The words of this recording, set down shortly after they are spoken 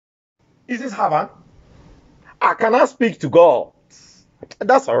Is this heaven? I cannot speak to God.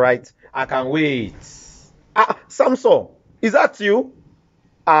 That's all right. I can wait. Samson, is that you?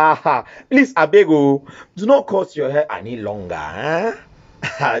 Please, I beg you, do not cut your hair any longer.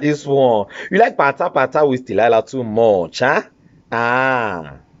 This one, you like pata pata with Delilah too much, huh?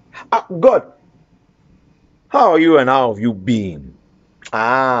 God, how are you and how have you been?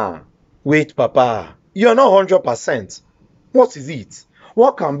 Wait, Papa, you're not 100%. What is it?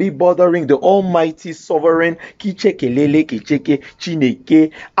 What can be bothering the Almighty Sovereign Kichekelele Kicheke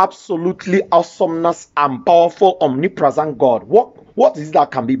Chineke, absolutely awesomeness and powerful omnipresent God? What is it that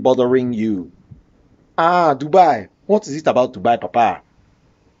can be bothering you? Dubai. What is it about Dubai, Papa?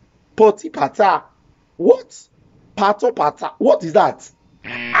 Poti Pata. What? Pato Pata. What is that?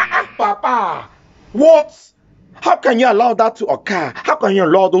 Papa. What? How can you allow that to occur? How can you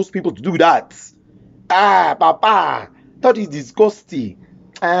allow those people to do that? Papa. That is disgusting.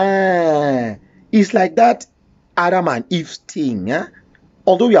 It's like that Adam and Eve thing.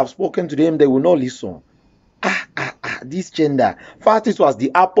 Although we have spoken to them, they will not listen. This gender. First it was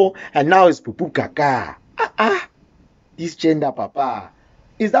the apple, and now it's pupu kaka. This gender, Papa.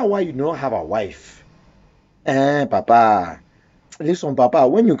 Is that why you do not have a wife? Papa. Listen, Papa,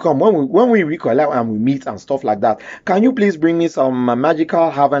 when you come, when we recollect and we meet and stuff like that, can you please bring me some magical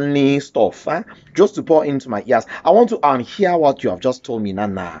heavenly stuff, just to pour into my ears? I want to unhear what you have just told me,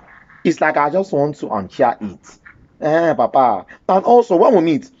 Nana. It's like I just want to unhear it. Papa. And also, when we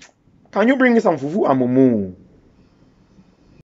meet, can you bring me some fufu and mumu?